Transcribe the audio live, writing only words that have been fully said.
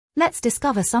Let's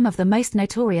discover some of the most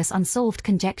notorious unsolved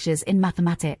conjectures in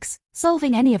mathematics.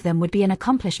 Solving any of them would be an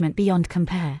accomplishment beyond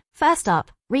compare. First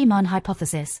up, Riemann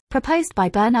Hypothesis. Proposed by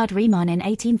Bernhard Riemann in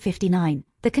 1859,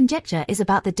 the conjecture is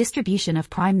about the distribution of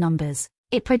prime numbers.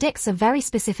 It predicts a very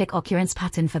specific occurrence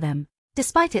pattern for them.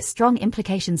 Despite its strong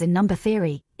implications in number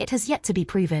theory, it has yet to be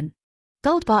proven.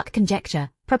 Goldbach conjecture,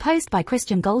 proposed by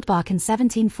Christian Goldbach in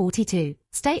 1742,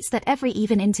 states that every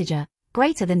even integer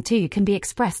greater than 2 can be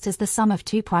expressed as the sum of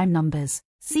two prime numbers.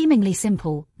 Seemingly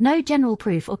simple, no general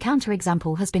proof or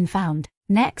counterexample has been found.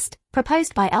 Next,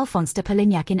 proposed by Alphonse de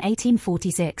Polignac in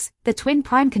 1846, the twin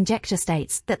prime conjecture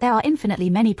states that there are infinitely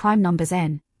many prime numbers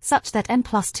n, such that n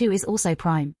plus 2 is also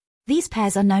prime. These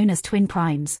pairs are known as twin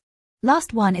primes.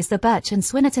 Last one is the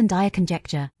birch-swinnerton-dyer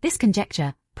conjecture. This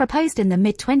conjecture, proposed in the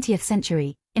mid-20th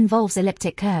century, involves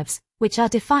elliptic curves, which are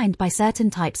defined by certain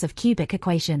types of cubic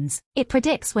equations. It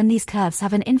predicts when these curves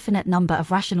have an infinite number of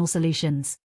rational solutions.